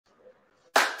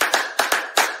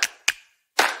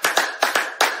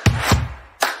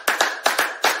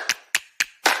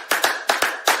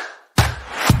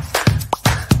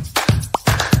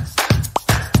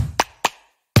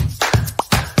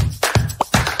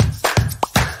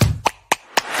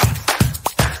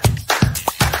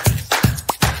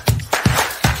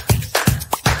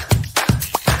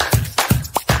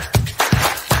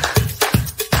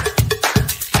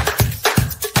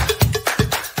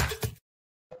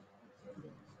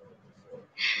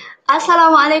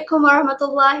Assalamualaikum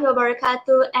warahmatullahi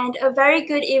wabarakatuh and a very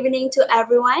good evening to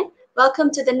everyone. Welcome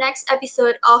to the next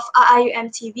episode of AIUM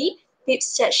TV,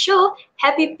 Peeps Chat Show,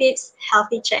 Happy Peeps,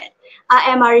 Healthy Chat. I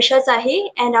am Arisha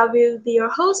Zahi and I will be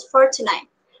your host for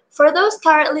tonight. For those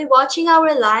currently watching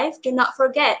our live, do not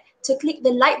forget to click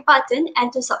the like button and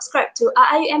to subscribe to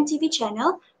AIUM TV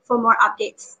channel for more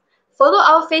updates. Follow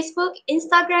our Facebook,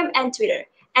 Instagram, and Twitter.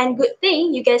 And good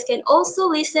thing you guys can also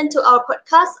listen to our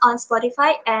podcast on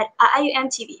Spotify at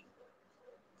IIUM TV.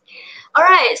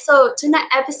 Alright, so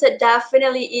tonight's episode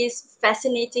definitely is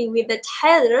fascinating with the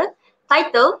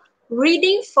title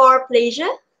Reading for Pleasure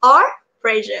or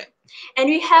Pressure. And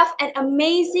we have an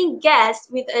amazing guest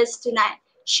with us tonight.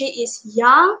 She is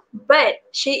young, but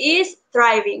she is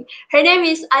thriving. Her name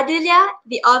is Adelia,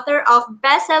 the author of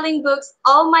best-selling books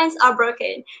All Minds Are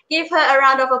Broken. Give her a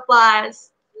round of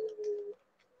applause.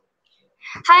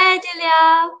 Hi,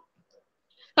 Adelia.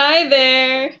 Hi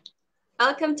there.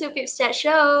 Welcome to Peeps Chat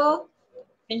Show.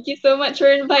 Thank you so much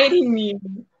for inviting me.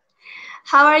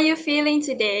 How are you feeling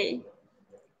today?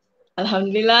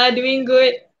 Alhamdulillah, doing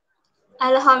good.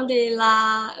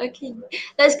 Alhamdulillah. Okay,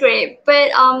 that's great.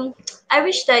 But I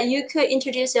wish that you could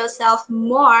introduce yourself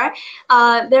more.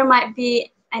 There might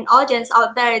be an audience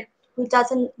out there who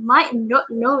doesn't might not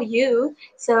know you.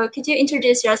 So could you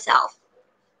introduce yourself?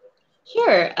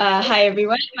 Sure. Hi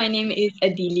everyone. My name is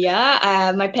Adelia.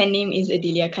 My pen name is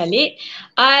Adelia Khalid.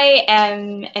 I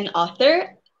am an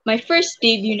author. My first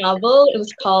debut novel, it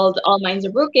was called All Minds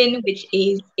Are Broken, which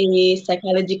is a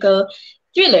psychological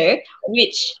thriller,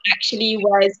 which actually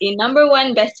was a number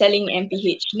one best-selling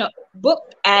MPH book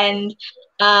and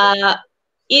uh,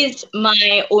 is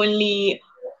my only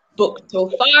book so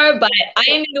far, but I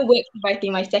am in the works of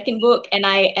writing my second book, and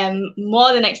I am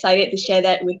more than excited to share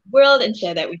that with the world and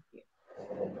share that with you.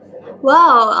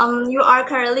 Wow. You are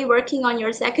currently working on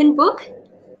your second book.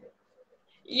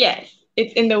 Yes,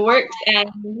 it's in the works, and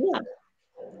yeah.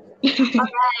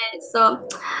 Alright, so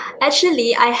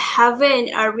actually, I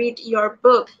haven't read your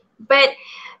book, but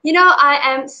I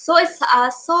am so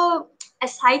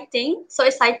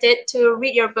excited to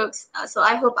read your books. So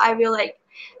I hope I will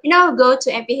go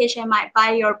to MPH and might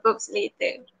buy your books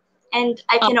later, and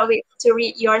I Oh, cannot wait to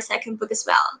read your second book as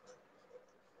well.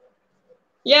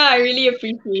 yeah, I really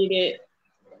appreciate it.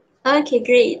 Okay,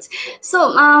 great.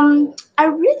 So I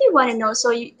really want to know.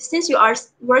 So since you are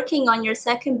working on your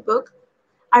second book,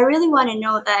 I really want to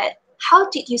know that how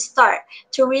did you start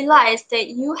to realize that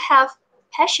you have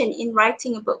passion in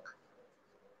writing a book?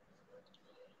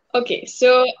 Okay,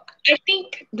 so I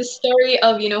think the story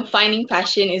of, finding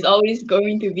passion is always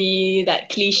going to be that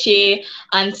cliche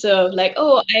answer of like,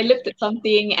 oh, I looked at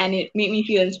something and it made me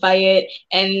feel inspired,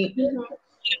 and Mhm.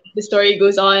 the story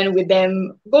goes on with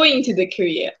them going to the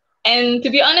career. And to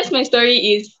be honest, my story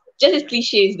is just as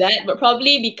cliche as that, but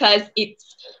probably because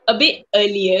it's a bit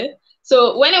earlier.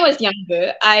 So when I was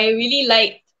younger, I really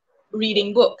liked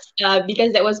reading books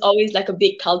because that was always like a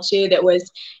big culture that was,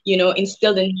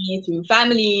 instilled in me through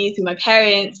family, through my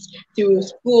parents, through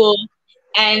school.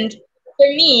 And for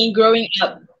me, growing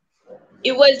up,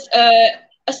 it was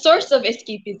a source of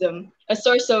escapism, a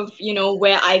source of,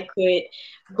 where I could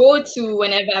go to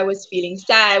whenever I was feeling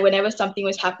sad, whenever something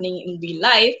was happening in real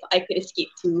life, I could escape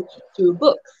to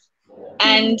books.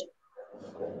 And Mhm.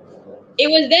 it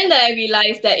was then that I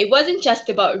realized that it wasn't just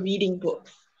about reading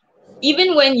books.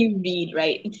 Even when you read,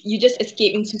 right, you just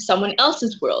escape into someone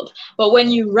else's world. But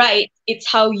when you write, it's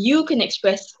how you can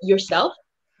express yourself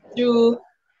through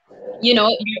your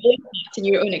own thoughts and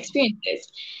your own experiences.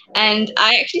 And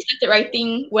I actually started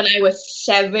writing when I was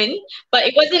 7, but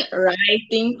it wasn't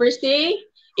writing per se.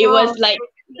 It was Wow. like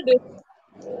this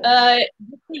uh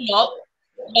log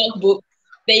logbook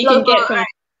that you can Logo, get from right?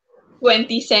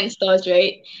 20-cent stores,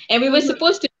 right? And we were Mhm.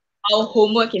 supposed to do our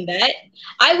homework in that.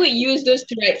 I would use those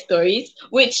to write stories,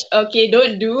 which okay,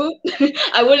 don't do.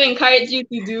 I wouldn't encourage you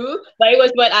to do, but it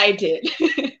was what I did.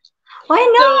 Why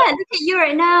So not? Look at you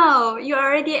right now. You're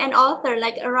already an author,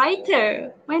 like a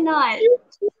writer. Why not?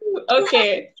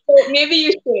 okay, so maybe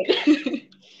you should.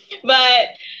 But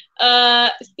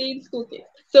stay in school kids.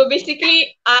 So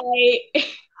basically, I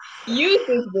used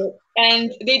this book,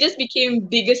 and they just became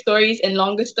bigger stories and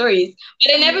longer stories.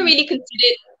 But I never Mhm. really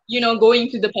considered, going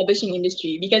to the publishing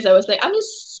industry because I was like, I'm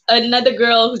just another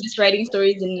girl who's just writing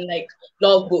stories in like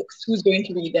log books. Who's going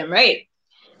to read them, right?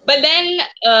 But then,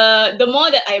 the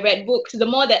more that I read books, the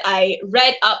more that I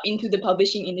read up into the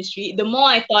publishing industry, the more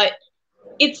I thought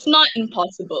it's not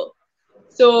impossible.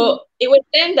 So it was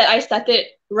then that I started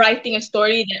writing a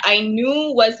story that I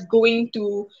knew was going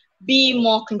to be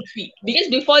more concrete. Because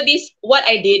before this, what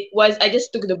I did was I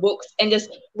just took the books and just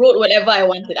wrote whatever I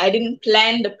wanted. I didn't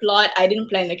plan the plot, I didn't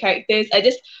plan the characters, I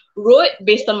just wrote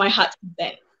based on my heart's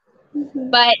content.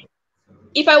 Mhm. But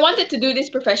if I wanted to do this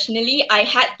professionally, I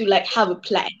had to like have a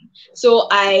plan. So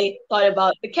I thought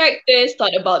about the characters,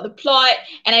 thought about the plot,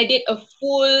 and I did a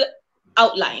full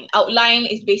outline. Outline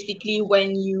is basically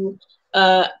when you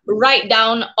write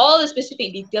down all the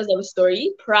specific details of a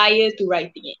story prior to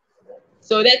writing it.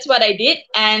 So that's what I did,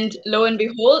 and lo and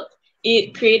behold,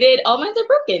 it created All Minds Are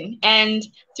Broken. And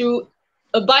through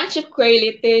a bunch of query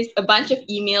letters, a bunch of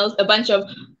emails, a bunch of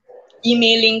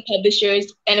emailing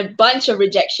publishers, and a bunch of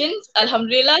rejections,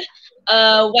 Alhamdulillah,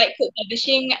 White Coat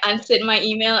Publishing answered my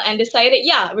email and decided,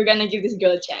 yeah, we're gonna give this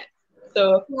girl a chance.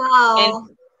 So, and Wow,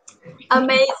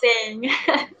 amazing.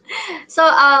 So,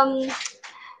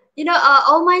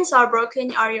 All Minds Are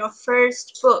Broken are your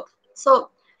first book. So,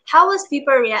 how was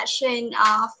people reaction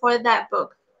for that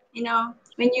book?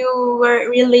 When you were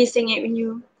releasing it, when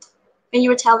you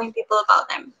were telling people about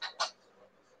them.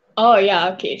 oh yeah,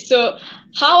 okay. So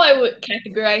how I would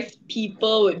categorize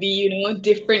people would be,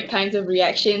 different kinds of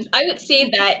reactions. I would say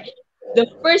that the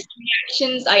first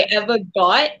reactions I ever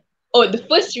got, or the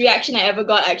first reaction I ever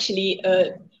got actually,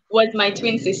 was my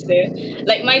twin sister.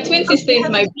 Like my twin sister is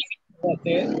my biggest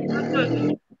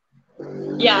supporter.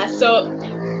 Yeah, so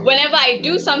whenever I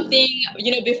do something,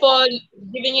 before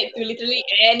giving it to literally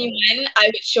anyone, I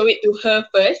would show it to her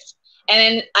first, and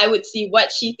then I would see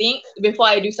what she thinks before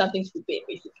I do something stupid,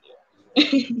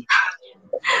 basically.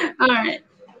 All right.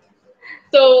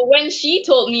 So when she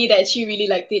told me that she really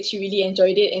liked it, she really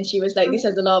enjoyed it, and she was like, "This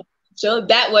has a lot of potential."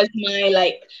 That was my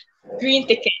like green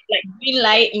ticket, like green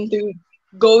light into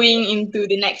going into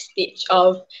the next stage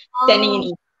of sending an Oh,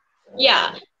 email.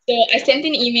 Yeah. So I sent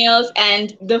in emails,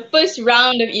 and the first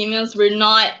round of emails were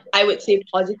not, I would say,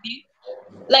 positive.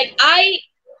 Like I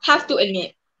have to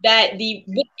admit that the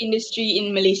book industry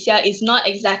in Malaysia is not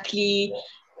exactly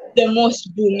the most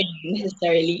booming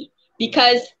necessarily,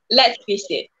 because let's face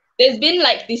it, there's been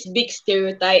like this big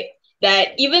stereotype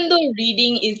that even though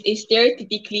reading is a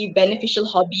stereotypically beneficial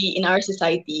hobby in our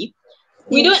society,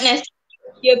 we don't yes.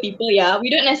 necessarily hear people, yeah, we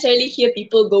don't necessarily hear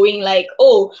people going like,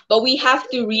 oh, but we have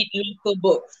to read local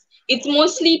books. It's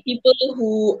mostly people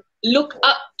who look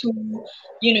up to,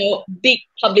 big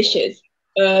publishers,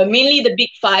 mainly the big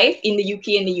five in the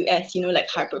UK and the US, like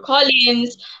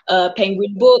HarperCollins,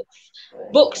 Penguin Books,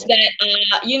 books that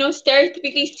are,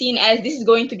 stereotypically seen as this is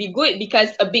going to be good because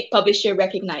a big publisher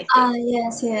recognized it.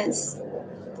 Yes, yes.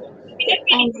 We don't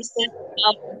I really understand.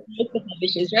 have local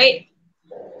publishers, right?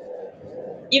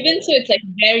 Even so, it's like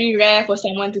very rare for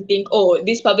someone to think, oh,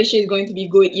 this publisher is going to be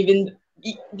good, even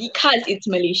because it's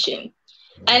Malaysian.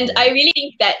 And I really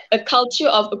think that a culture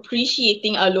of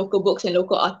appreciating our local books and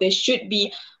local authors should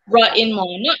be brought in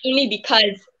more, not only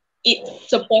because it's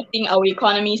supporting our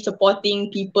economy,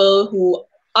 supporting people who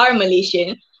are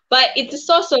Malaysian, but it's a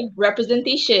source of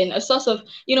representation, a source of,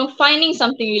 finding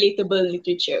something relatable in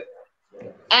literature.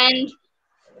 And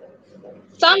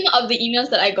some of the emails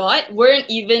that I got weren't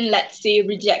even, let's say,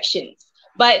 rejections,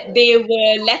 but they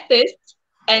were letters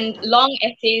and long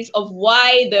essays of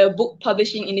why the book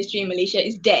publishing industry in Malaysia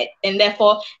is dead, and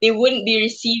therefore they wouldn't be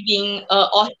receiving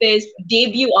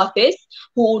debut authors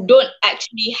who don't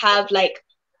actually have like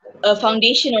a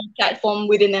foundation or platform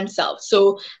within themselves.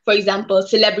 So, for example,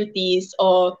 celebrities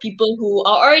or people who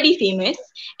are already famous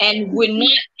and would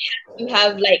not to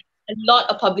have like a lot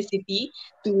of publicity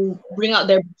to bring out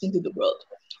their books into the world,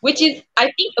 which is,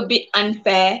 I think, a bit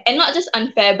unfair, and not just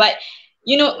unfair, but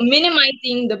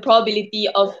minimizing the probability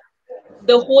of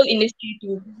the whole industry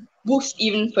to boost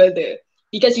even further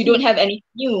because you don't have anything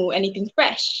new, anything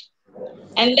fresh.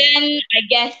 And then I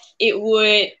guess it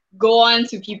would go on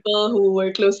to people who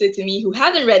were closer to me who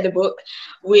haven't read the book,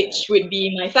 which would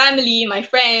be my family, my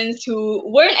friends, who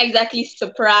weren't exactly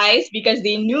surprised because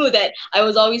they knew that I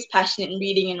was always passionate in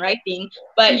reading and writing.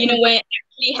 But when it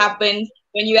actually happens,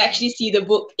 when you actually see the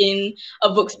book in a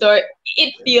bookstore,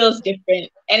 it feels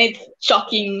different and it's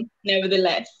shocking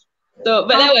nevertheless. So,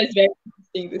 but that Oh, was very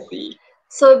interesting to see.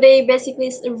 so they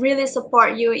basically really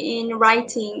support you in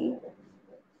writing,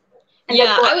 and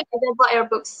Yeah, they bought your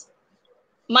books.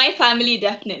 my family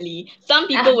definitely. Some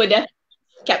people were definitely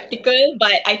skeptical,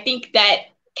 but I think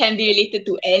that can be related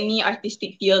to any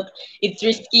artistic field. It's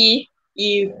risky.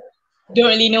 You don't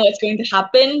really know what's going to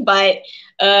happen, but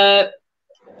uh,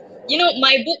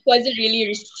 my book wasn't really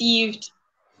received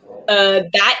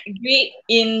that great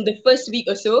in the first week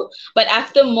or so. But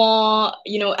after more,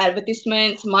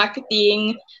 advertisements,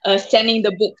 marketing, sending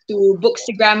the book to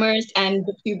bookstagrammers and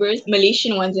booktubers,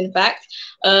 Malaysian ones, in fact,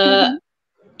 uh, Mhm.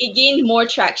 it gained more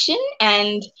traction,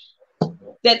 and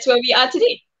that's where we are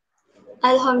today.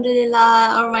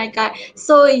 Alhamdulillah. Oh my God.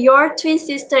 So your twin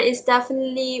sister is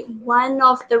definitely one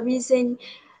of the reason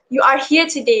you are here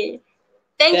today.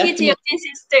 Thank you to your Definitely. twin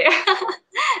sister.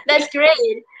 That's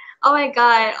great. Oh my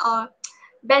God.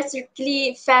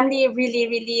 Basically, family really,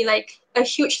 really like a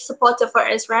huge supporter for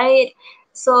us, right?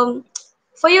 So,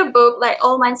 for your book, like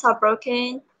All Minds Are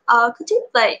Broken, could you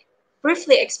like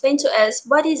briefly explain to us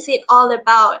what is it all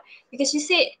about? Because you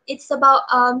said it's about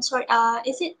sorry,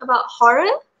 is it about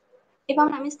horror? If I'm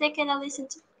not mistaken, I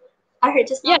heard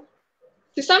just Yeah, now.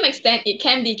 to some extent, it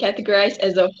can be categorized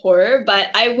as a horror, but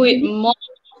I would Mhm. more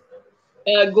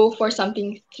go for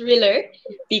something thriller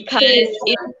because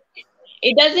Thriller.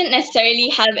 it doesn't necessarily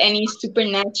have any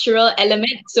supernatural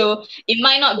element, so it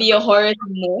might not be a horror to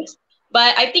most.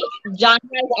 But I think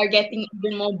genres are getting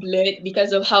even more blurred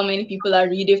because of how many people are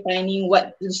redefining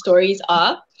what the stories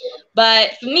are.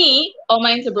 But for me, All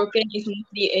Minds Are Broken is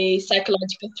mostly a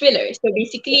psychological thriller. So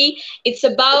basically, it's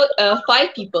about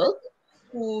five people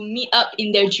who meet up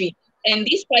in their dreams. And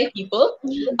these five people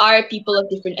are people of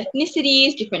different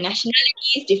ethnicities, different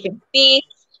nationalities, different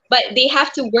faiths, but they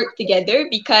have to work together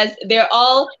because they're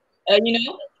all,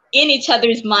 in each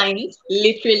other's minds,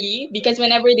 literally, because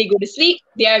whenever they go to sleep,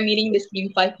 they are meeting the same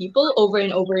five people over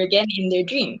and over again in their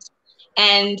dreams.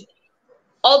 And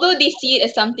although they see it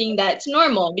as something that's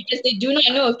normal because they do not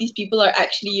know if these people are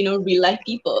actually, real life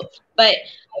people. But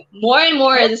more and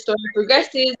more as the story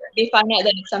progresses, they find out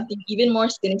that it's something even more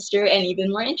sinister and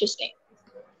even more interesting.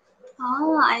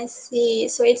 Oh, I see.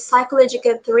 So it's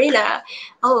psychological thriller.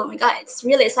 Oh my God, it's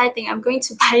really exciting. I'm going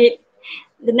to buy it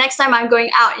the next time I'm going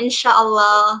out,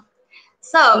 inshallah.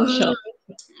 So, Inshallah.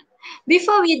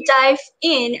 before we dive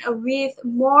in with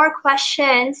more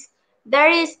questions, there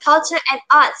is Culture and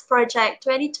Arts Project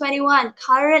 2021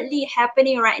 currently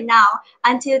happening right now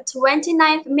until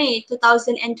 29th May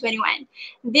 2021.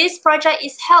 This project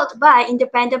is held by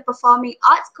Independent Performing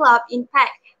Arts Club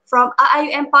Impact from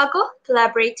RIUM Pago,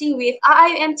 collaborating with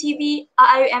RIUM TV,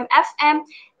 RIUM FM,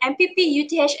 MPP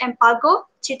UTHM Pago,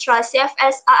 Citra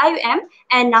CFS RIUM,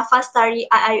 and Nafas Tari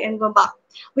RIUM Gombak.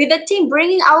 With the team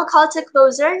bringing our culture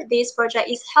closer, this project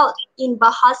is held in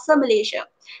Bahasa, Malaysia.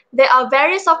 There are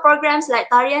various of programs like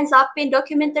Tarian Zapin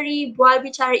documentary, Bual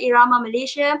Bicara Irama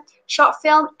Malaysia, short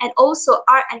film, and also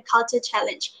art and culture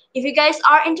challenge. If you guys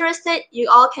are interested, you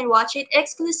all can watch it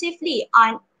exclusively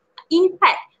on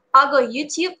Impact, Pago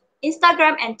YouTube,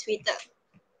 Instagram, and Twitter.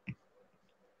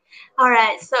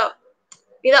 Alright, so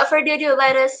without further ado,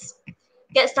 let us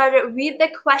get started with the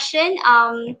question.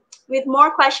 With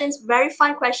more questions, very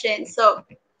fun questions.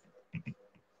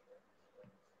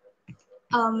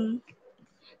 Um,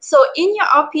 so in your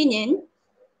opinion,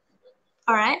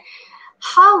 all right,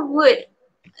 how would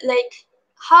like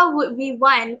how would we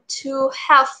want to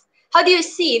have? How do you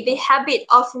see the habit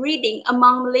of reading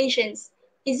among Malaysians?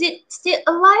 Is it still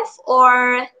alive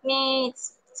or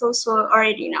it's also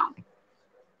already now?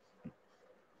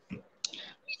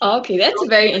 Okay, that's a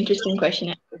very interesting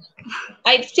question.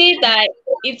 I'd say that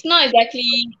it's not exactly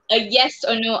a yes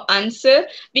or no answer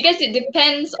because it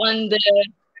depends on the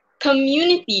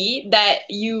community that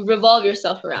you revolve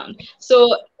yourself around.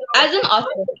 So as an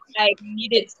author, I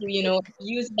needed to,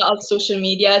 use a lot of social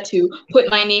media to put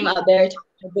my name out there, to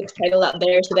put my book's title out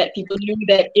there so that people knew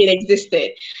that it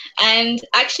existed. And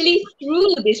actually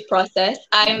through this process,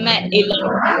 I met a lot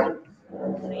of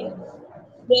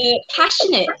the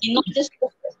passionate in not just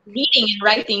reading and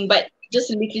writing, but just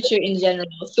literature in general.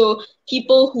 So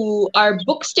people who are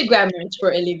bookstagrammers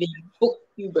for a living,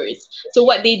 booktubers. So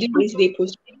what they do is they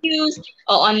post reviews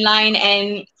online,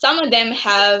 and some of them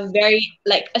have very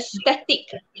like aesthetic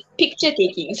picture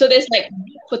taking. So there's like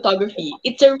book photography.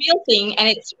 It's a real thing, and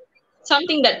it's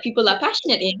something that people are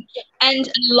passionate in, and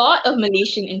a lot of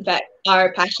Malaysian, in fact,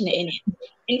 are passionate in it.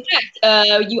 In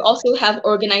fact, you also have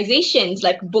organizations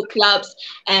like book clubs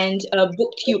and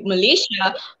BookTube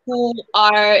Malaysia who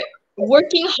are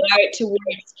working hard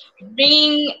towards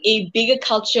bringing a bigger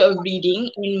culture of reading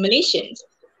in Malaysians.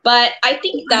 But I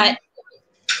think that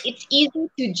it's easy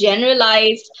to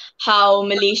generalize how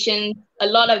Malaysians, a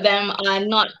lot of them are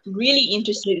not really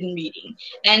interested in reading.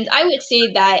 And I would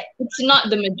say that it's not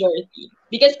the majority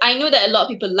because I know that a lot of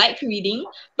people like reading,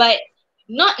 but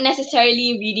not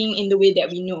necessarily reading in the way that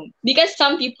we know. Because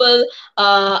some people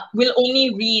will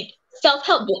only read self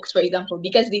help books, for example,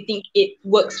 because they think it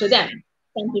works for them.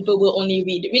 Some people will only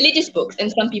read religious books,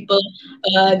 and some people,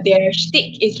 their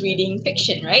shtick is reading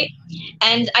fiction, right?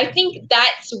 And I think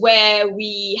that's where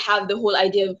we have the whole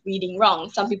idea of reading wrong.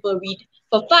 Some people read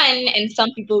for fun, and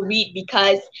some people read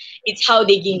because it's how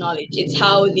they gain knowledge, it's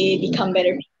how they become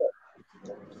better people.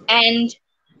 And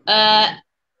uh,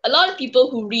 a lot of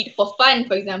people who read for fun,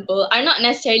 for example, are not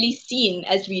necessarily seen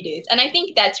as readers. And I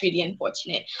think that's really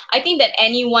unfortunate. I think that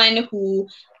anyone who,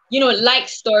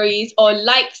 likes stories or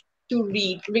likes to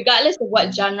read, regardless of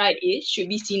what genre it is, should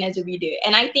be seen as a reader.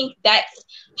 And I think that's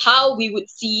how we would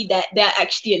see that there are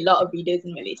actually a lot of readers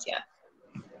in Malaysia.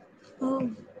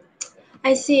 Oh,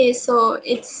 I see. So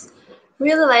it's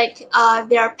really like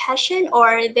their passion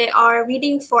or they are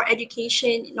reading for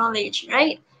education knowledge,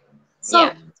 right?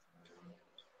 Yeah. So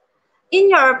in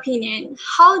your opinion,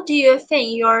 how do you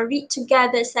think your read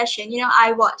together session?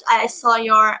 I saw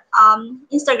your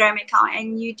Instagram account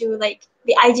and you do like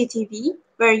the IGTV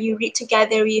where you read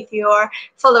together with your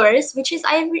followers, which is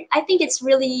I think it's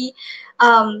really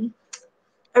um,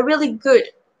 a really good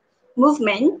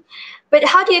movement. But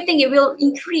how do you think it will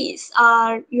increase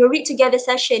your read together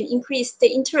session, increase the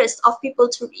interest of people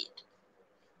to read?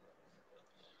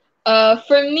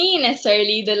 For me,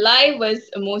 necessarily, the live was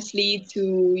mostly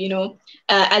to,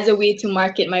 as a way to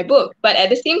market my book. But at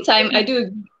the same time, I do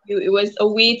agree with you, it was a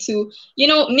way to,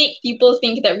 make people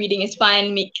think that reading is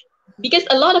fun, because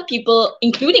a lot of people,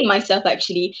 including myself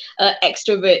actually,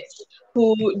 extroverts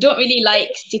who don't really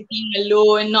like sitting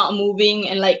alone, not moving,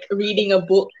 and like reading a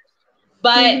book.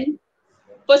 But Mm-hmm.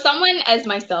 for someone as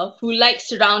myself who likes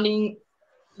surrounding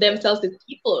themselves with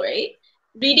people, right?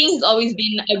 Reading has always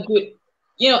been a good,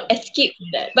 escape from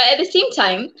that. But at the same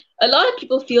time, a lot of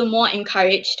people feel more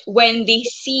encouraged when they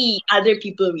see other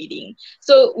people reading.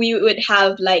 So we would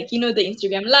have like, the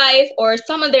Instagram live or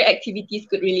some other activities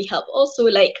could really help. Also,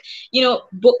 like,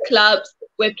 book clubs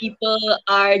where people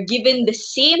are given the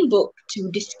same book to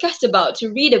discuss about, to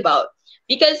read about.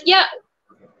 Because, yeah,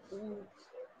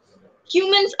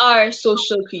 humans are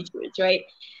social creatures, right?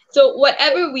 So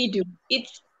whatever we do,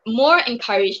 it's more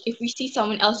encouraged if we see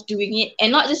someone else doing it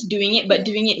and not just doing it, but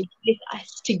doing it with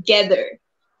us together.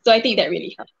 So I think that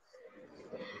really helps.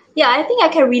 Yeah, I think I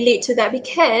can relate to that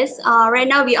because right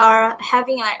now we are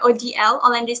having like ODL,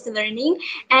 online distance learning,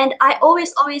 and I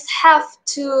always have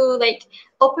to like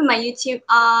open my YouTube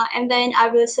and then I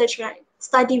will search like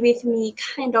study with me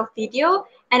kind of video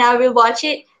and I will watch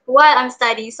it while I'm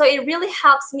studying. So it really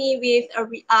helps me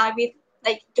with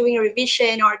like doing a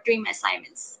revision or doing my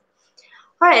assignments.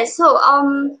 All right, so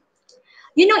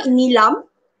Nilam,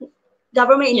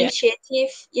 government Yeah. initiative,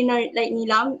 like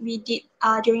Nilam, we did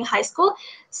during high school.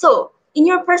 So, in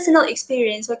your personal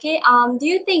experience, okay, do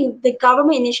you think the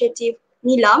government initiative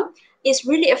Nilam is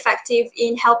really effective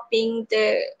in helping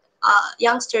the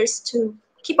youngsters to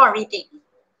keep on reading?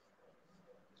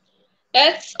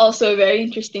 That's also a very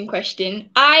interesting question.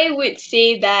 I would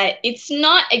say that it's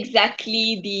not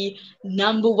exactly the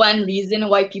number one reason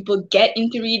why people get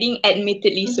into reading,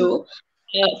 admittedly Mm-hmm. so.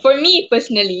 For me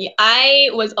personally, I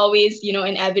was always,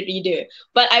 an avid reader,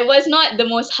 but I was not the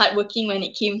most hardworking when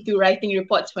it came to writing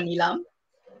reports for Nilam.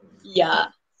 Yeah.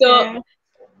 So Yeah.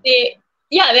 they,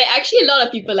 yeah, there are actually a lot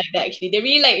of people like that actually. They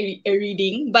really like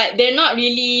reading, but they're not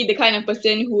really the kind of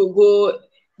person who will go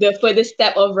the further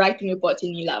step of writing reports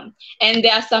in Nilam. And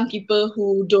there are some people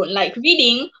who don't like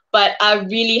reading, but are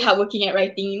really hardworking at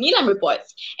writing Nilam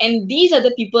reports. And these are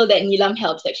the people that Nilam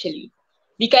helps actually.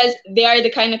 Because they are the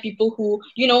kind of people who,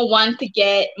 want to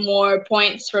get more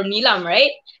points from Nilam,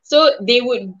 right? So they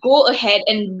would go ahead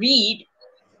and read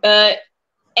uh,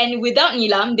 and without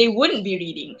Nilam, they wouldn't be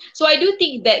reading. So I do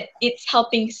think that it's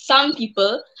helping some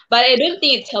people, but I don't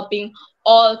think it's helping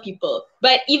all people.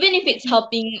 But even if it's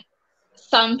helping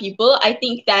some people, I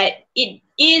think that it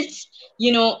is,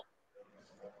 you know,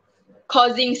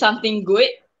 causing something good.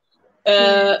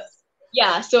 Uh, Yes.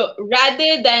 yeah, so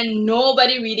rather than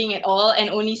nobody reading at all and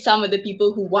only some of the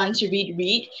people who want to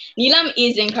read, Nilam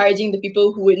is encouraging the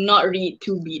people who would not read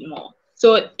to read more.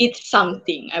 So it's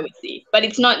something, I would say, but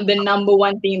it's not the number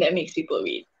one thing that makes people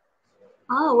read.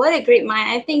 Oh, what a great mind.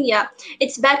 I think, yeah,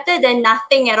 it's better than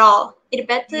nothing at all. It's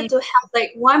better to have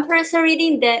like one person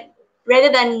reading that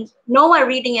rather than no one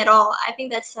reading at all. I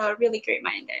think that's a really great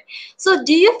mind there. So,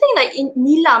 do you think like in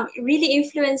Nilam really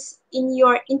influence in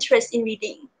your interest in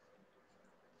reading?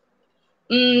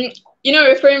 Mm,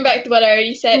 referring back to what I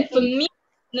already said, for Mm-hmm. me,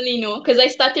 personally, no, because I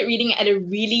started reading at a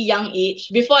really young age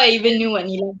before I even knew what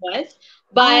Neelam was.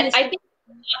 Oh, But I I see. think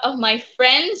a lot of my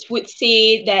friends would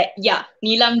say that, yeah,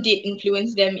 Neelam did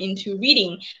influence them into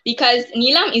reading because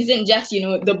Neelam isn't just,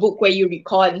 the book where you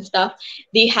record and stuff.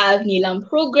 They have Neelam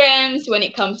programs when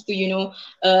it comes to,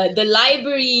 the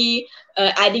library,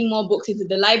 adding more books into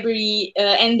the library.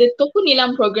 And the Toku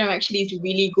Neelam program actually is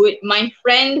really good. My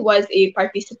friend was a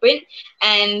participant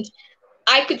and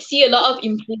I could see a lot of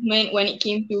improvement when it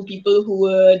came to people who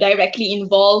were directly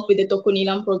involved with the Toko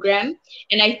Nilam program.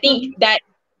 And I think Mm-hmm. that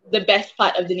the best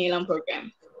part of the Nilam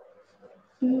program.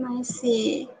 I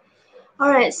see. All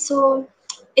right, so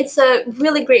it's a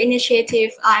really great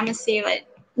initiative, I must say, like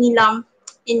Nilam,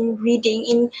 in reading,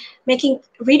 in making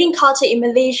reading culture in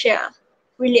Malaysia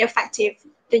really effective.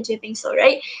 Don't you think so,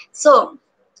 right? So,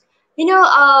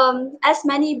 as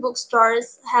many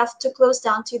bookstores have to close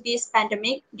down to this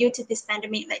pandemic, due to this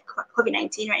pandemic, like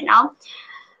COVID-19 right now.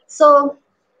 So,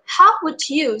 how would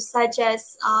you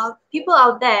suggest people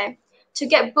out there to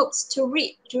get books to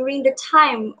read during the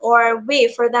time or way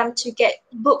for them to get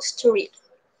books to read?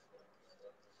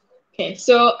 Okay,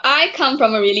 so I come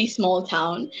from a really small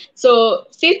town. So,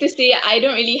 safe to say, I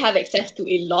don't really have access to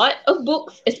a lot of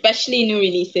books, especially new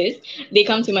releases. They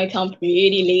come to my town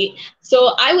pretty late.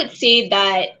 So, I would say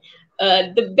that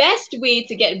the best way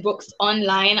to get books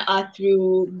online are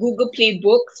through Google Play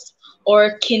Books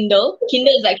or Kindle.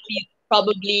 Kindle is actually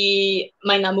probably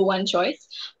my number one choice.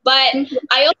 But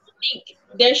I also think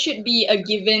there should be a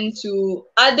given to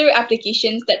other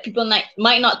applications that people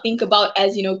might not think about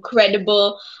as,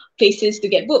 credible places to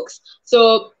get books.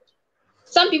 So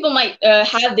some people might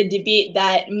have the debate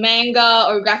that manga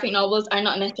or graphic novels are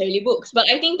not necessarily books, but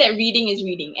I think that reading is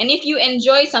reading. And if you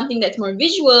enjoy something that's more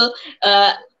visual,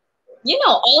 uh,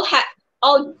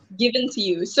 all given to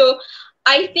you. So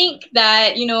I think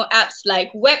that apps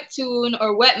like Webtoon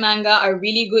or Web Manga are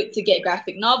really good to get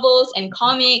graphic novels and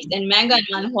comics and manga and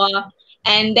manhwa.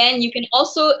 And then you can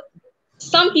also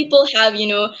some people have,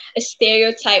 a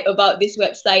stereotype about this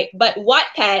website, but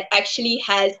Wattpad actually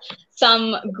has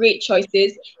some great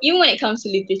choices, even when it comes to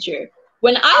literature.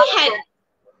 When I Oh, had,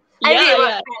 I yeah, read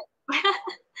yeah, Wattpad.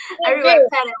 I oh, read great.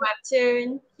 Wattpad and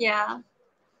Webtoon. Yeah.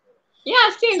 Yeah,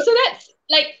 same. So, So that's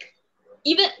like,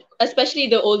 even especially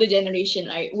the older generation,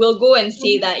 right, will go and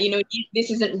say mhm. that, this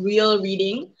isn't real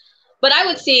reading. But I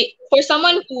would say for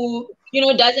someone who,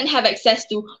 doesn't have access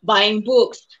to buying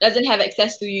books, doesn't have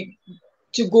access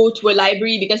to go to a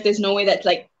library because there's no way that's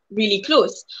like really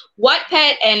close.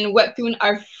 Wattpad and Webtoon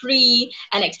are free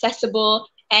and accessible,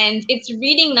 and it's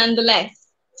reading nonetheless.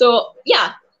 So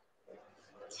yeah.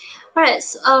 All right.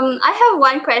 So, I have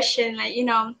one question. Like,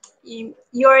 you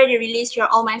already released your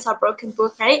All Minds Are Broken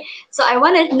book, right? So I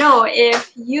want to know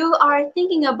if you are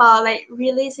thinking about like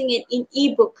releasing it in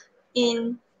ebook,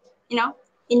 in, you know,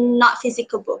 in not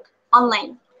physical book,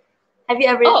 online. Have you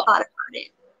ever Oh, thought about it?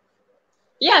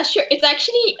 yeah, sure. It's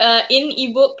actually in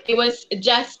ebook. It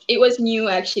was new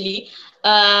actually.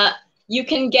 Uh, you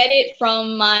can get it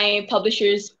from my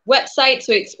publisher's website,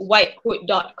 so it's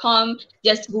whitecoat.com.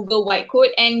 Just Google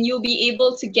whitecoat, and you'll be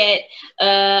able to get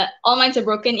All Minds Are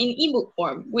Broken in ebook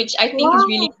form, which I think is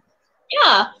really, Wow.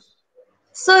 yeah.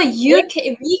 So What?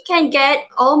 we can get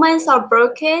All Minds Are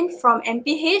Broken from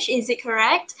MPH, is it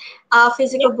correct? Yeah,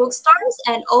 Physical bookstores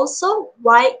and also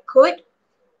White Code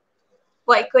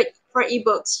for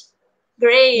ebooks.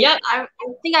 Great. yeah, I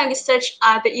think I will search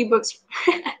the ebooks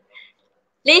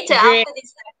later great. after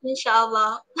this session,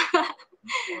 inshallah.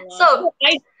 So, So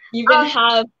I even um,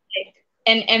 have like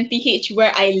an MPH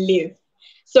where I live.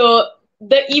 So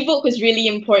the ebook was really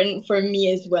important for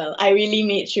me as well. I really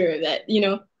made sure that,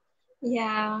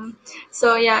 yeah.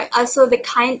 So yeah. Also the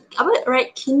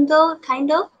right Kindle.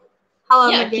 How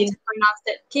am I yeah, going to pronounce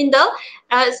it? Kindle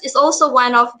is also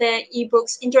one of the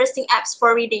ebooks interesting apps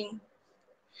for reading.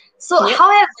 So, yep.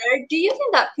 however, do you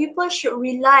think that people should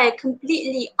rely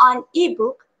completely on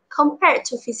ebook compared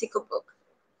to physical book?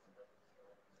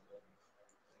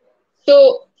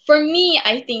 So for me,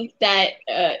 I think that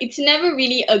it's never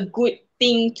really a good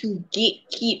thing to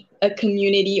gatekeep a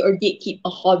community or gatekeep a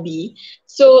hobby.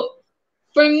 So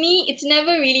for me, it's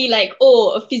never really like,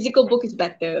 oh, a physical book is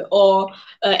better or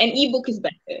an ebook is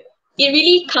better. It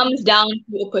really comes down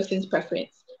to a person's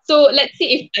preference. So let's say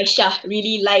if Aisha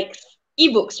really likes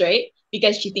ebooks, right?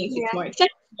 Because she thinks it's more Yeah.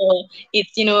 accessible,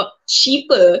 it's,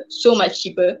 cheaper, so much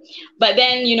cheaper. But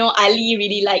then, Ali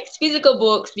really likes physical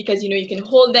books because, you can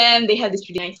hold them, they have this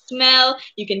really nice smell,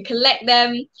 you can collect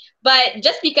them. But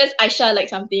just because Aisha likes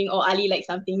something or Ali likes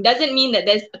something doesn't mean that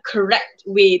there's a correct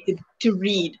way to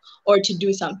read or to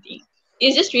do something.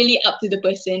 It's just really up to the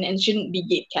person and shouldn't be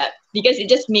gatekept because it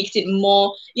just makes it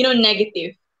more,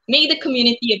 negative. Make the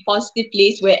community a positive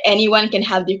place where anyone can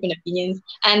have different opinions.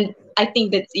 And I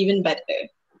think that's even better.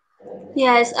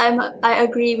 Yes, I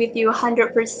agree with you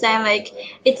 100%. Like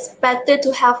it's better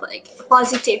to have like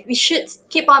positive. We should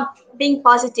keep on being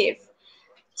positive.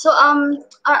 So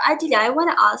ideally, I want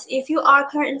to ask if you are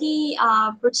currently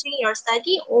pursuing your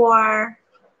study or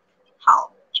how?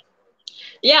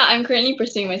 Yeah, I'm currently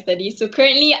pursuing my studies. So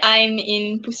currently I'm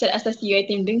in Pusat Asasi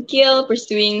Yaitim Dengkil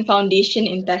pursuing foundation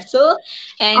in TESOL.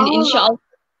 And Oh, inshallah,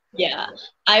 Yeah,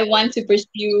 I want to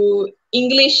pursue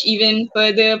English even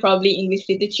further, probably English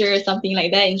literature or something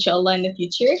like that, inshallah, in the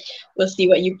future. We'll see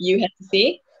what you have to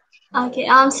say. Okay.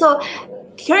 So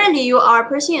currently you are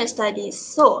pursuing your studies.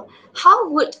 So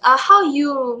how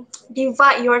you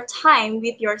divide your time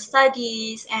with your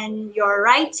studies and your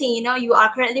writing? You know, you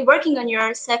are currently working on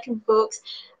your second books,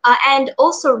 and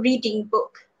also reading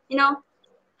book. You know,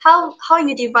 how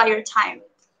you divide your time?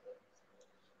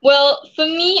 Well, for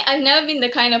me, I've never been the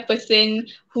kind of person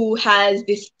who has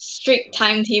this strict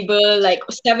timetable, like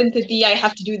 7:30 I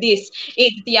have to do this,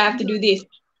 8:30 I have to do this.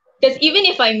 Because even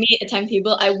if I made a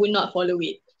timetable, I would not follow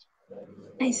it.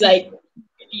 I see. Like,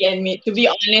 really admit, to be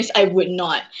honest, I would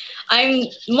not. I'm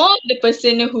more of the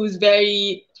person who's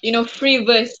very, free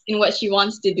verse in what she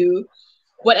wants to do.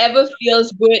 Whatever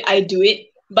feels good, I do it.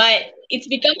 But it's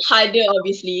become harder,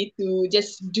 obviously, to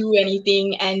just do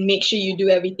anything and make sure you do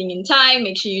everything in time,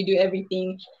 make sure you do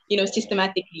everything,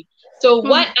 systematically. So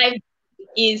what Mhm. I've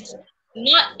is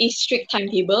not a strict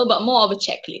timetable, but more of a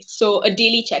checklist. So a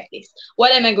daily checklist.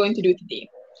 What am I going to do today?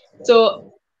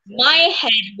 So my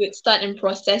head would start and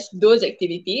process those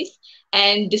activities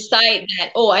and decide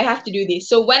that, oh, I have to do this.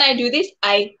 So when I do this,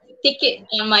 I tick it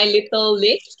on my little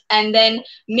list and then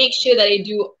make sure that I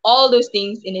do all those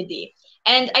things in a day.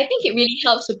 And I think it really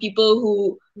helps for people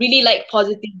who really like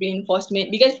positive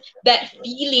reinforcement because that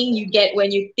feeling you get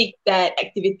when you tick that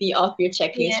activity off your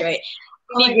checklist, right? Yes.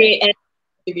 Oh Really my God. great and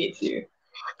it motivates you.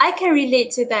 I can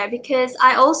relate to that because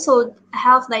I also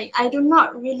have like I do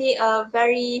not really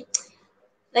very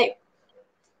like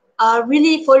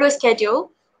really follow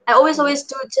schedule. I always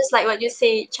do just like what you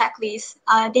say, checklist,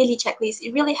 daily checklist.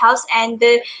 It really helps, and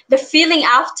the feeling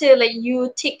after like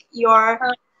you tick your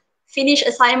finish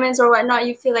assignments or whatnot,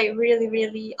 you feel like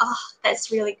really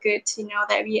that's really good to know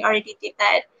that we already did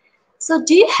that. So,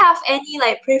 do you have any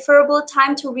like preferable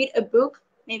time to read a book?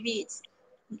 Maybe it's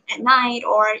at night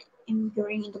or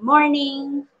during in the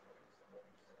morning.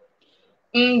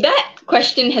 That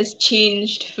question has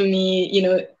changed for me,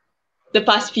 the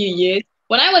past few years.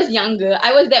 When I was younger,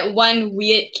 I was that one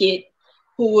weird kid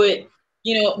who would,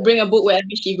 bring a book wherever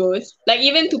she goes. Like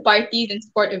even to parties and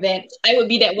sport events, I would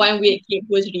be that one weird kid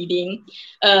who was reading.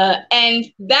 And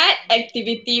that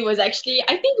activity was actually,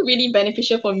 I think, really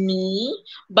beneficial for me.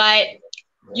 But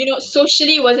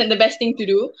socially wasn't the best thing to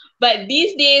do. But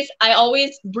these days, I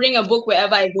always bring a book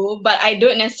wherever I go, but I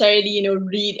don't necessarily,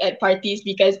 read at parties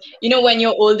because, when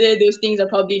you're older, those things are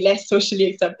probably less socially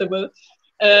acceptable.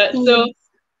 So Mm.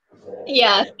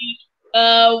 yeah,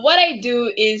 what I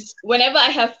do is whenever I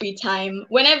have free time,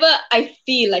 whenever I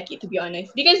feel like it, to be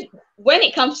honest, because when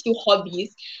it comes to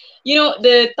hobbies,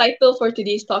 the title for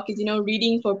today's talk is,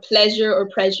 reading for pleasure or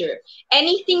pressure.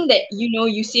 Anything that,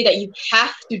 you say that you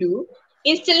have to do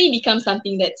instantly becomes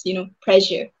something that's,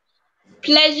 pressure.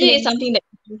 Pleasure is Yes. something that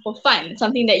you do for fun,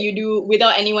 something that you do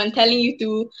without anyone telling you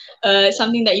to,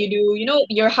 something that you do,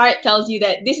 your heart tells you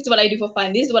that this is what I do for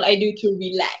fun, this is what I do to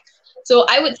relax. So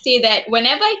I would say that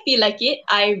whenever I feel like it,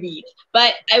 I read.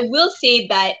 But I will say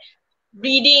that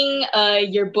reading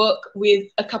your book with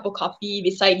a cup of coffee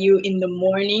beside you in the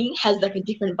morning has like a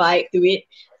different vibe to it.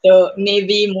 So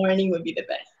maybe morning would be the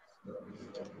best.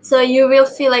 So you will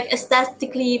feel like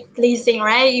aesthetically pleasing,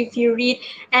 right? If you read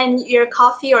and your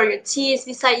coffee or your tea is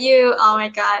beside you, oh my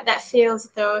God, that feels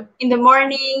though in the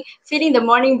morning, feeling the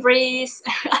morning breeze,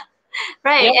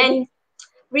 right? Yeah. And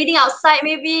reading outside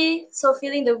maybe, so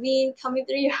feeling the wind coming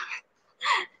through you,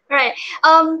 right?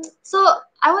 So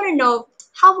I want to know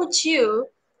how would you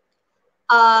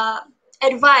uh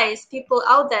advise people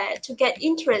out there to get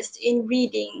interest in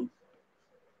reading?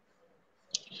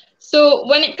 So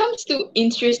when it comes to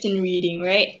interest in reading,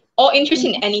 right? Or interest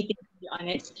in anything, to be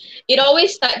honest, it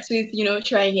always starts with,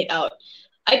 trying it out.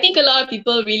 I think a lot of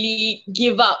people really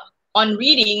give up on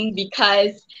reading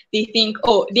because they think,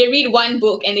 oh, they read one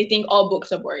book and they think all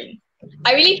books are boring.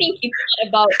 I really think it's not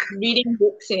about reading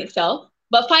books in itself,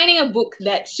 but finding a book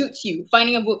that suits you,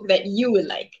 finding a book that you will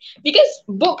like. Because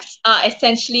books are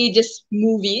essentially just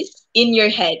movies in your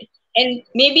head. And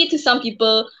maybe to some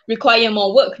people require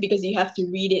more work because you have to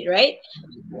read it, right?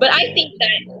 But I think that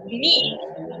to me,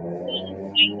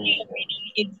 the idea of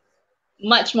reading is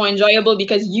much more enjoyable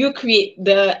because you create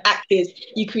the actors,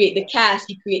 you create the cast,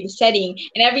 you create the setting,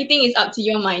 and everything is up to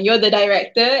your mind. You're the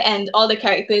director, and all the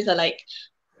characters are like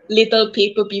little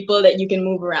paper people that you can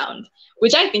move around,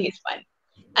 which I think is fun.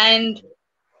 And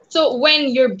so when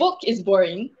your book is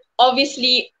boring,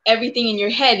 obviously everything in your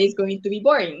head is going to be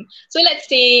boring. So let's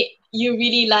say you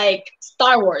really like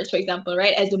Star Wars, for example,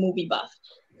 right, as a movie buff.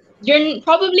 You're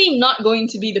probably not going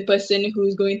to be the person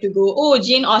who's going to go, oh,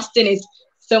 Jane Austen is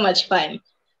so much fun.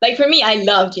 Like for me, I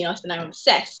love Jane Austen. I'm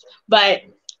obsessed. But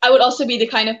I would also be the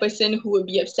kind of person who would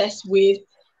be obsessed with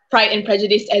Pride and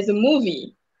Prejudice as a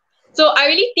movie. So I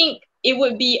really think it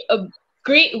would be a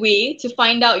great way to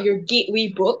find out your gateway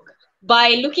book by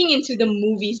looking into the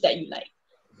movies that you like.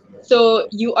 So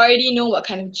you already know what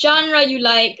kind of genre you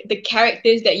like, the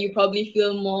characters that you probably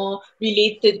feel more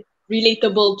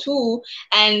relatable to,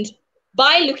 and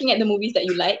by looking at the movies that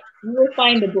you like, you will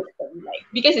find the books that you like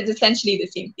because it's essentially the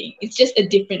same thing. It's just a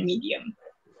different medium.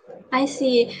 I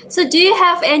see. So do you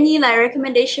have any like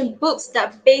recommendation books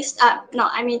that based no,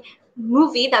 I mean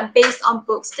movie that based on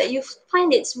books that you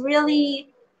find it's really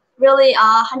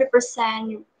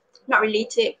 100% not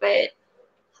related, but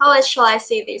shall I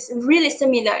say this? Really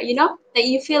similar, you know? Like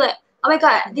you feel like, oh my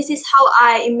god, this is how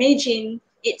I imagine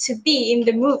it to be in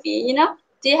the movie, you know?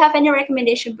 Do you have any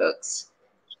recommendation books?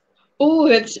 Oh,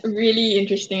 that's really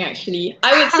interesting actually.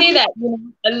 I would say that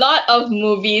a lot of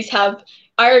movies have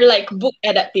are like book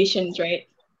adaptations, right?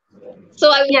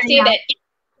 So I would Yeah, say yeah. that if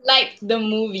you like the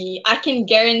movie, I can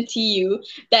guarantee you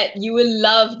that you will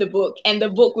love the book and the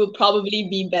book will probably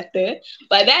be better.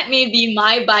 But that may be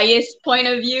my biased point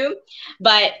of view,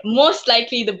 but most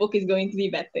likely the book is going to be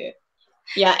better.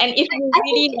 Yeah, and if you I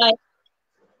really think like,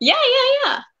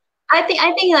 yeah. I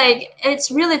think like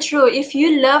it's really true. If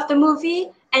you love the movie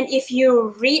and if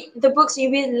you read the books, you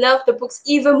will love the books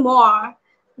even more.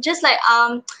 Just like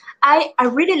I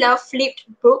really love flipped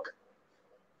book,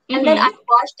 and then I Mm-hmm.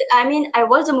 watched it. I mean, I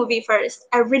watched the movie first.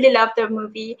 I really loved the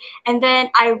movie, and then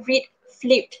I read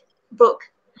flipped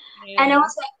book, and I Yeah.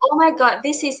 was like, oh my god,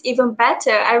 this is even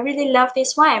better. I really love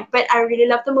this one, but I really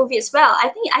love the movie as well. I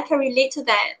think I can relate to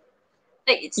that.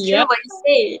 Like it's true Yeah, what you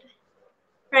say,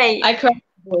 right? I cried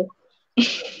both.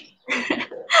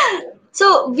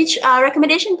 So, which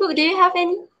recommendation book do you have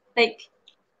any like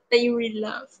that you really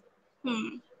love?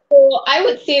 Hmm. So I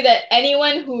would say that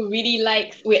anyone who really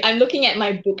likes, wait, I'm looking at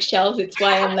my bookshelves. It's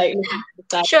why I'm like looking to the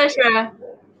side. Sure, sure.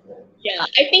 Yeah,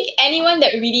 I think anyone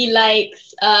that really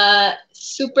likes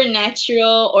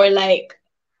supernatural or like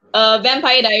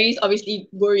Vampire Diaries, obviously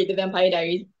go read the Vampire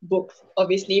Diaries books,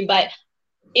 obviously, but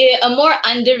a more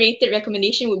underrated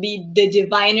recommendation would be The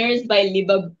Diviners by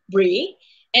Liba Bray.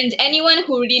 And anyone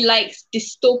who really likes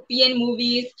dystopian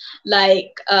movies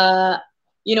like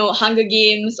Hunger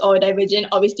Games or Divergent,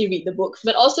 obviously read the books.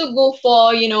 But also go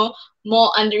for,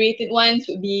 more underrated ones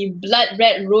would be Blood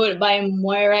Red Road by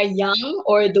Moira Young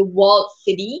or The Walled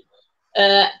City.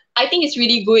 Uh, I think it's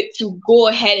really good to go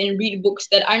ahead and read books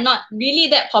that are not really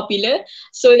that popular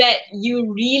so that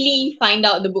you really find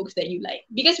out the books that you like.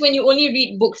 Because when you only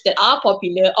read books that are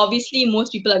popular, obviously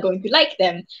most people are going to like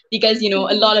them because, a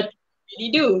Mhm. lot of people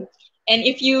really do. And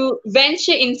if you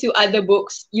venture into other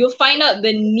books, you'll find out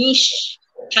the niche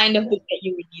kind of book that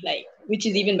you really like, which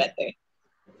is even better.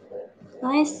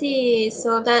 I see.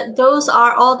 So that those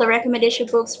are all the recommendation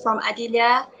books from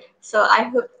Adilia. So I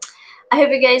hope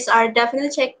you guys are definitely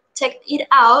check it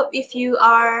out if you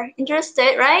are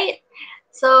interested, right?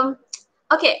 So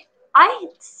okay, I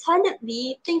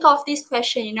suddenly think of this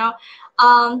question.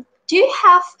 Do you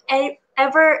have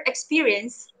ever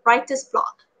experienced writer's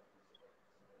block?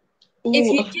 If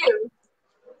Ooh, you do,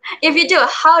 if you do,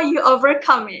 how you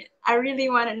overcome it? I really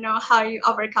want to know how you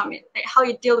overcome it, like how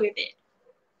you deal with it.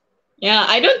 yeah,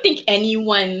 I don't think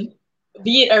anyone,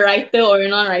 be it a writer or a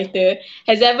non-writer,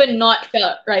 has ever not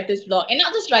felt writer's block. And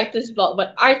not just writer's block,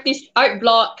 but art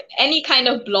block, any kind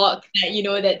of block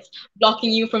that that's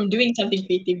blocking you from doing something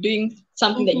creative, doing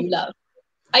something that you Mm-hmm. love.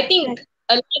 I think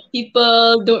a lot of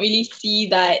people don't really see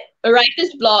that a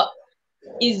writer's block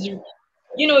is,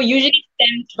 usually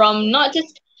stems from not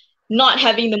just not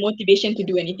having the motivation to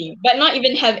do anything, but not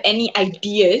even have any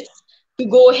ideas to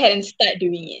go ahead and start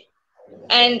doing it.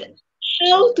 And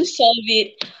how to solve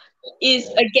it is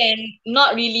again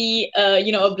not really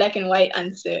a black and white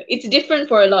answer. It's different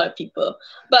for a lot of people.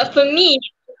 But for me,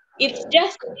 it's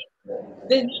just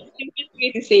the simplest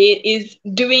way to say it is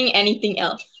doing anything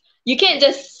else. You can't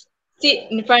just sit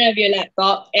in front of your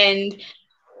laptop and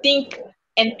think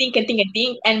and think and think and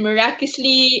think and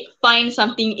miraculously find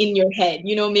something in your head.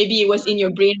 Maybe it was in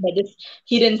your brain but just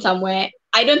hidden somewhere.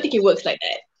 I don't think it works like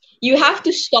that. You have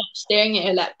to stop staring at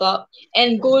your laptop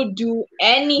and go do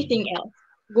anything else.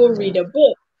 Go read a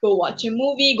book, go watch a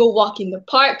movie, go walk in the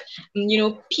park,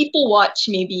 people watch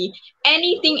maybe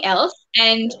anything else.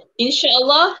 And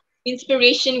inshallah,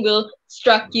 inspiration will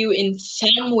struck you in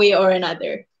some way or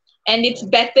another, and it's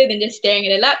better than just staring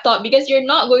at a laptop because you're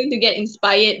not going to get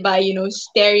inspired by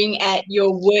staring at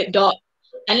your word doc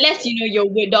unless your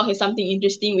word doc is something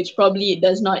interesting, which probably it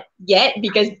does not yet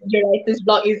because your writer's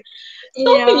block is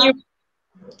so Yeah. new.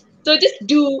 So just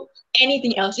do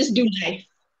anything else, just do life.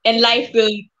 and life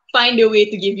will find a way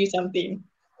to give you something.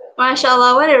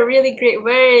 MashaAllah, what a really great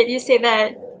word. You say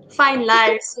that. Find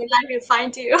life, so life will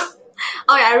find you.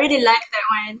 Oh, yeah, I really like that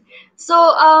one.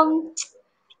 So,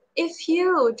 if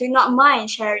you do not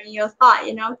mind sharing your thought,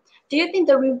 do you think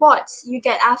the rewards you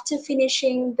get after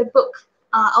finishing the book,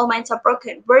 All Minds Are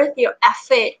Broken, worth your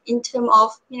effort in terms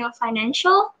of,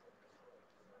 financial?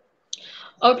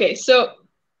 Okay, so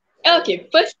okay,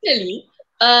 personally,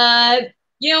 uh,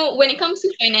 when it comes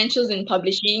to financials and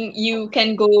publishing, you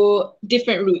can go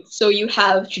different routes. So you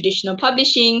have traditional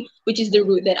publishing, which is the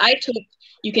route that I took.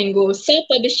 You can go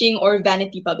self-publishing or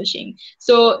vanity publishing.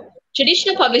 So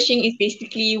traditional publishing is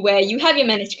basically where you have your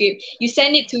manuscript, you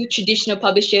send it to traditional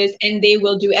publishers, and they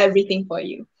will do everything for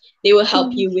you. They will help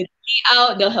Mhm. you with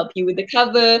layout, they'll help you with the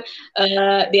cover,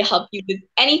 they'll help you with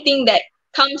anything that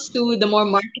comes to the more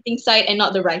marketing side and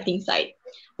not the writing side.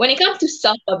 When it comes to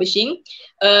self-publishing,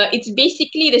 it's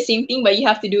basically the same thing, but you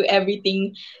have to do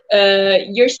everything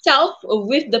yourself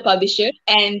with the publisher,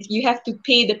 and you have to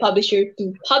pay the publisher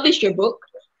to publish your book.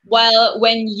 While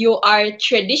when you are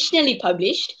traditionally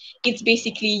published, it's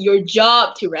basically your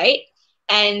job to write,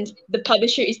 and the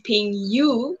publisher is paying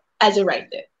you as a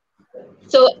writer.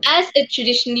 So, as a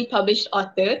traditionally published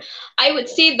author, I would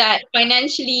say that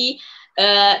financially,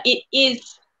 it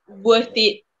is worth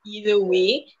it either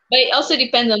way. But it also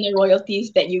depends on the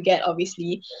royalties that you get,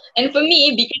 obviously. And for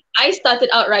me, because I started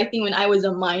out writing when I was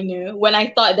a minor, when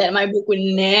I thought that my book would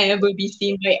never be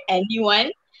seen by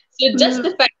anyone. So just Mhm.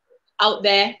 the fact out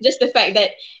there, just the fact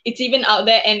that it's even out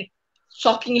there and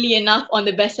shockingly enough on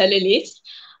the bestseller list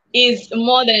is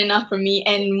more than enough for me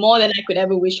and more than I could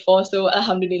ever wish for. So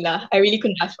Alhamdulillah, I really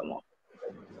couldn't ask for more.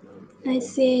 I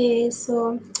see.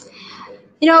 So,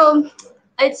 you know,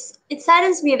 it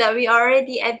saddens me that we are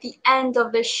already at the end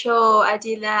of the show,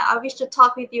 Adila. I wish to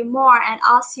talk with you more and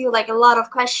ask you like a lot of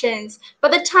questions,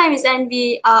 but the time is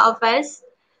envy of us.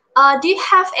 Do you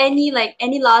have any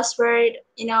last word,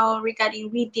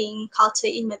 regarding reading culture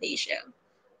in Malaysia?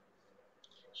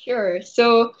 Sure.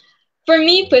 So for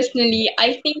me personally,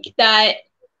 I think that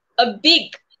a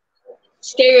big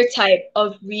stereotype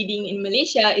of reading in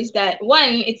Malaysia is that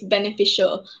one, it's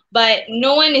beneficial, but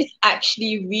no one is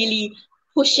actually really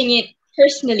pushing it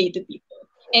personally to people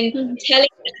and Mhm. telling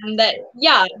them that,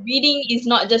 yeah, reading is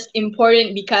not just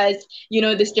important because,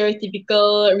 the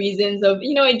stereotypical reasons of,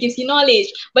 it gives you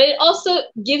knowledge, but it also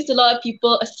gives a lot of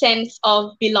people a sense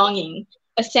of belonging,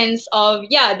 a sense of,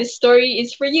 yeah, this story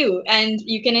is for you and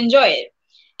you can enjoy it.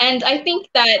 And I think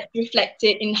that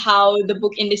reflected in how the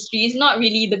book industry is not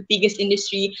really the biggest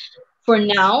industry for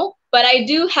now, but I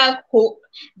do have hope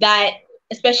that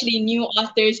especially new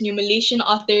authors, new Malaysian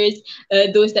authors,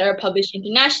 those that are published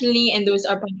internationally and those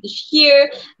are published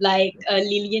here, like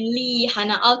Lillian Lee,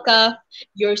 Hannah Alkaf,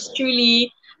 yours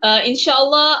truly.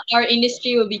 Inshallah, our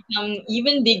industry will become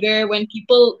even bigger when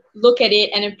people look at it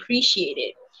and appreciate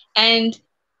it. And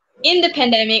in the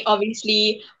pandemic,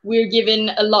 obviously, we're given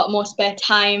a lot more spare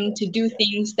time to do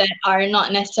things that are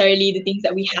not necessarily the things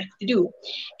that we have to do.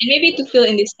 And maybe to fill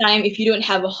in this time, if you don't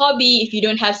have a hobby, if you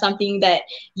don't have something that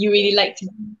you really like to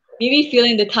do, maybe fill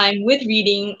in the time with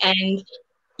reading and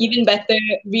even better,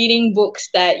 reading books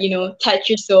that, touch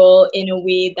your soul in a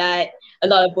way that a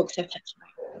lot of books have touched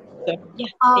mine. So, yeah,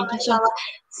 Oh, thank you so much. mashallah.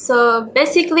 So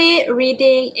basically,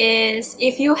 reading is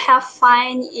if you have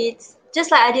fun, it's just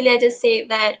like Adila just said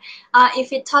that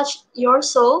if it touched your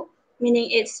soul, meaning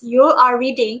it's you are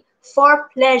reading for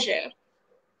pleasure.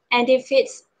 And if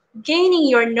it's gaining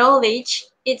your knowledge,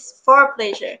 it's for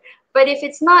pleasure. But if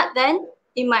it's not, then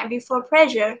it might be for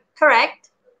pleasure. Correct?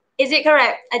 Is it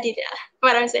correct, Aditya?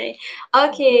 What I'm saying?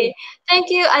 Okay. Thank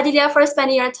you, Aditya, for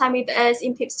spending your time with us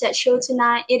in Pips Chat Show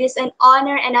tonight. It is an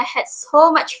honor, and I had so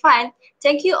much fun.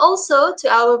 Thank you also to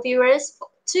our viewers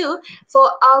too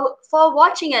for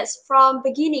watching us from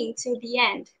beginning to the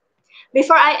end.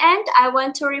 Before I end, I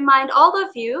want to remind all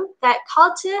of you that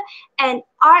Culture and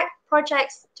Art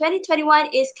Projects 2021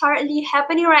 is currently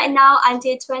happening right now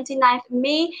until 29th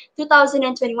May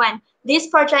 2021. This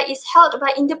project is held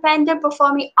by Independent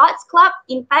Performing Arts Club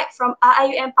Impact from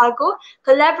RIUM Pago,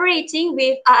 collaborating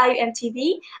with RIUM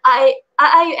TV,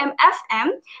 RIUM FM,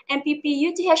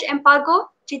 MPP UTHM Pago,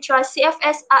 Citra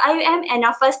CFS RIUM, and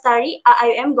Nafas Tari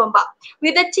RIUM Gombak.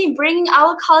 With the team bringing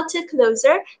our culture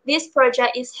closer, this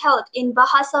project is held in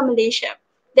Bahasa Malaysia.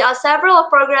 There are several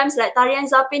programs like Tarian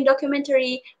Zapin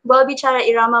documentary, Berbicara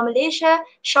Irama Malaysia,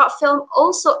 short film,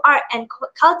 also art and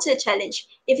culture challenge.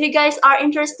 If you guys are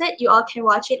interested, you all can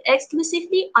watch it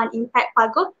exclusively on Impact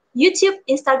Pago, YouTube,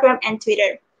 Instagram, and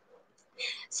Twitter.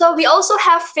 So we also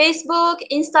have Facebook,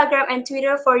 Instagram, and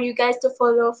Twitter for you guys to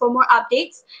follow for more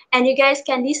updates. And you guys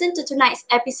can listen to tonight's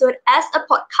episode as a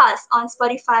podcast on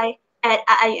Spotify at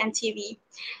IIUM TV.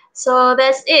 So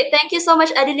that's it. Thank you so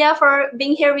much, Adelia, for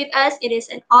being here with us. It is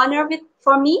an honor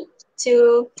for me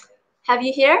to have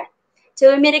you here.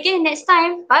 Till we meet again next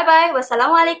time. Bye bye.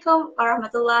 Wassalamualaikum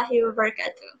warahmatullahi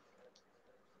wabarakatuh.